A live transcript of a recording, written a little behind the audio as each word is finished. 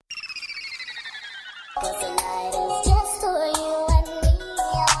I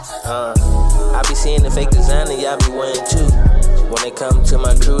be seeing the fake designer, y'all be wearing too. When they come to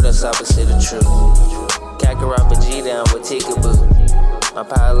my crew, that's opposite of true. Kakarot and G down with Tickaboo. My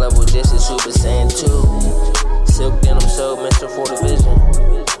power level, this is Super Saiyan 2. Silk denim so Mr. for the vision.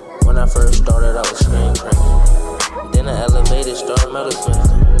 When I first started, I was screen cranking. Then the elevator started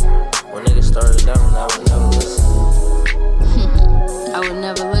metalsmithing. When niggas started out, I would never listen. I would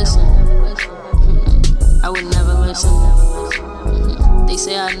never listen. I would never listen. They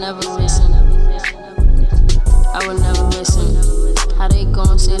say I never listen. I would never listen. How they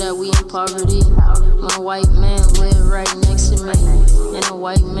gon' say that we in poverty when a white man live right next to me, and a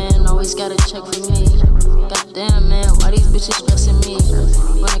white man always gotta check for me? Goddamn man, why these bitches stressing me?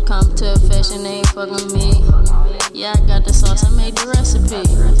 When it come to fashion, they ain't fucking with me. Yeah, I got the sauce, I made the recipe.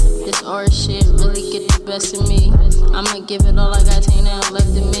 This art shit really get the best of me. I'ma give it all I got, ain't nothing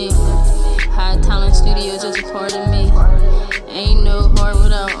left of me. High talent studios is a part of me. Ain't no heart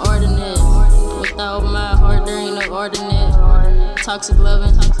without art in it. Without my heart, there ain't no art in it. Toxic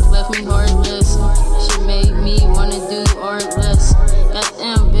loving left me heartless. She made me wanna do artless.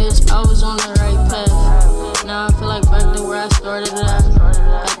 Goddamn bitch, I was on the right path. Now I feel like back to where I started at.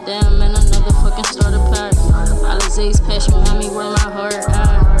 Goddamn man, another fucking starter pack. Alizé's passion behind me where my heart at.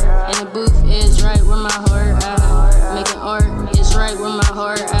 And the booth is right where my heart at. Making art is right where my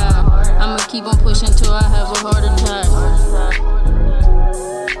heart at. I'ma keep on pushing till I have a heart attack.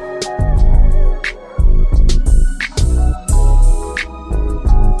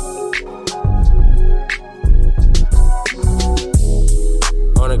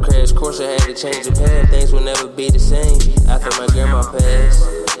 On a crash course, I had to change the path. Things will never be the same after my grandma passed.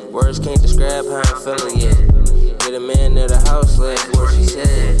 Words can't describe how I'm feeling yet. Get a man near the house, last word she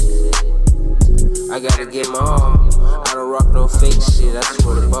said. I gotta get my all. I don't rock no fake shit, I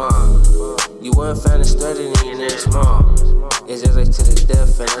swear to God. You wouldn't find a study in your next small. It's just like to the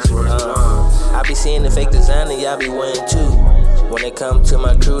death, and that's what it's on. I be seeing the fake designer, y'all be wearing too. When they come to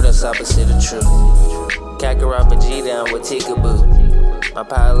my crew, that's opposite of true. Kakarot and G down with Tickaboo. My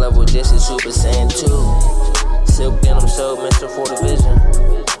power level, this is Super Saiyan 2. Silk denim so Mr. for the vision.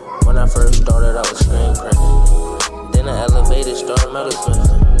 When I first started, I was screen cranking. Then the elevator started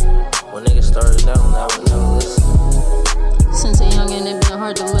metalsmithing. When niggas started out, I would never listen. Since a youngin', it been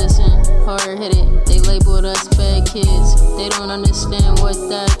hard to listen. Hard headed, they labeled us bad kids. They don't understand what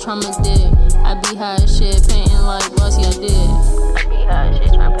that trauma did. I be high as shit, painting like Bossy, I did. I be high as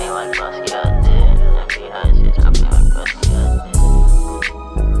shit, tryna paint like Bossy, I did. I be high as shit, tryna paint like Bossy, I did.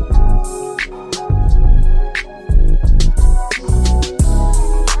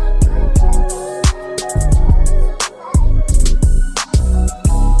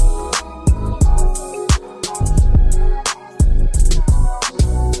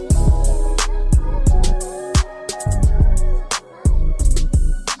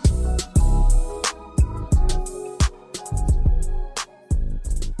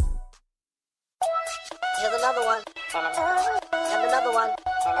 Here's another one. And another one. And another one.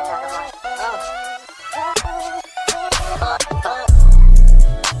 Oh.